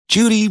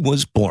Judy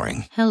was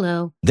boring.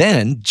 Hello.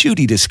 Then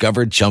Judy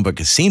discovered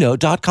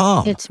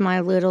ChumbaCasino.com. It's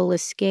my little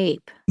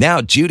escape. Now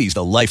Judy's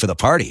the life of the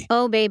party.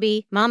 Oh,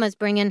 baby, mama's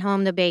bringing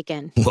home the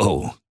bacon.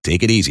 Whoa,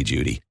 take it easy,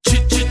 Judy.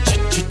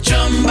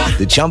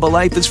 The Chumba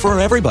life is for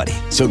everybody.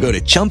 So go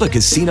to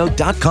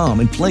ChumbaCasino.com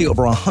and play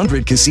over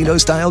 100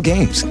 casino-style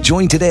games.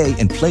 Join today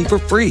and play for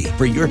free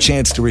for your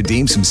chance to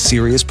redeem some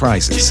serious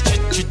prizes.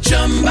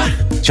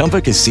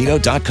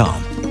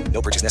 ChumbaCasino.com.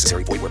 No purchase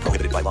necessary. Void where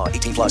prohibited by law.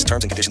 18 plus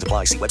terms and conditions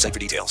apply. See website for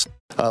details.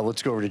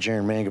 Let's go over to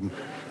Jaren Mangum.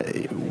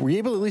 Were you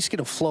able to at least get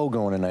a flow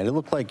going tonight? It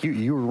looked like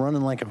you were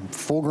running like a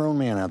full-grown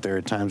man out there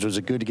at times. Was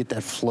it good to get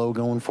that flow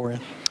going for you?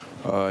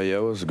 Yeah,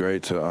 it was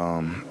great to,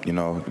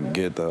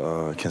 get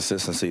the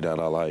consistency that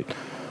I like.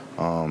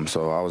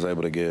 So I was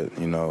able to get,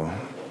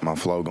 my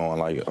flow going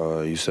like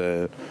you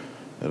said.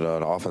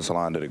 The offensive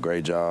line did a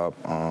great job.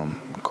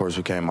 Of course,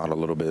 we came out a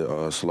little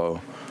bit slow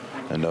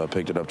and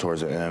picked it up towards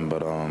the end,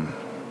 but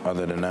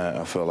other than that,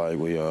 I feel like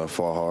we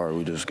fought hard.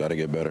 We just got to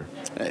get better.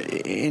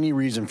 Any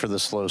reason for the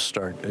slow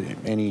start?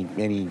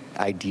 Any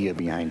idea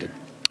behind it?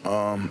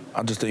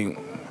 I just think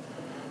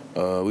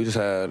we just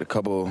had a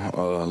couple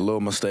little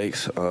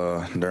mistakes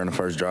during the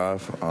first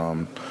drive,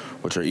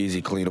 which are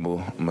easy,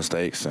 cleanable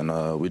mistakes,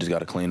 and we just got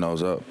to clean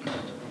those up.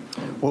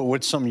 Well,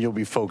 what's something you'll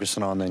be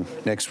focusing on then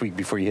next week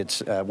before you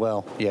hit,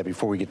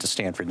 before we get to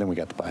Stanford, then we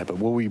got the bye, but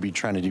what will you be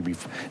trying to do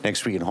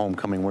next week at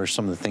homecoming? What are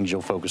some of the things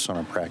you'll focus on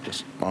in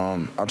practice?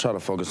 I'll try to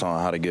focus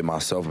on how to get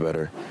myself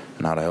better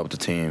and how to help the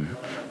team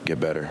get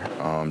better.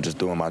 Just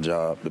doing my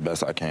job the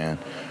best I can.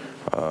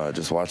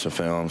 Just watch the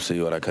film, see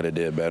what I could have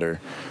did better,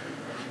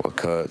 what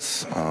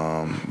cuts,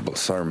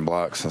 certain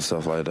blocks and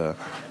stuff like that.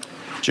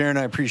 Jaren,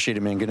 I appreciate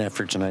it, man. Good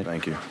effort tonight.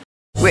 Thank you.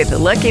 With the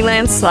Lucky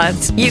Land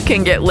Slots, you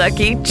can get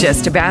lucky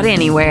just about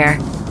anywhere.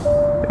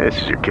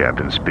 This is your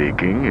captain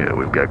speaking.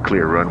 We've got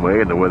clear runway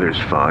and the weather's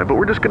fine, but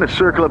we're just going to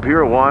circle up here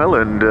a while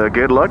and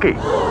get lucky.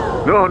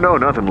 No,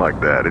 nothing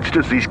like that. It's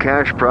just these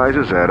cash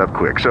prizes add up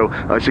quick. So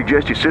I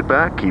suggest you sit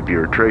back, keep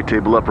your tray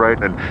table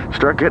upright, and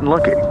start getting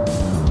lucky.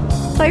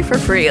 Play for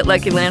free at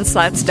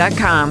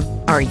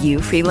LuckyLandSlots.com. Are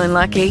you feeling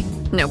lucky?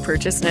 No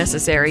purchase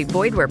necessary.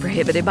 Void where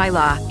prohibited by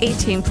law.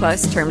 18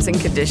 plus terms and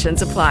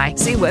conditions apply.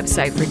 See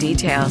website for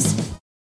details.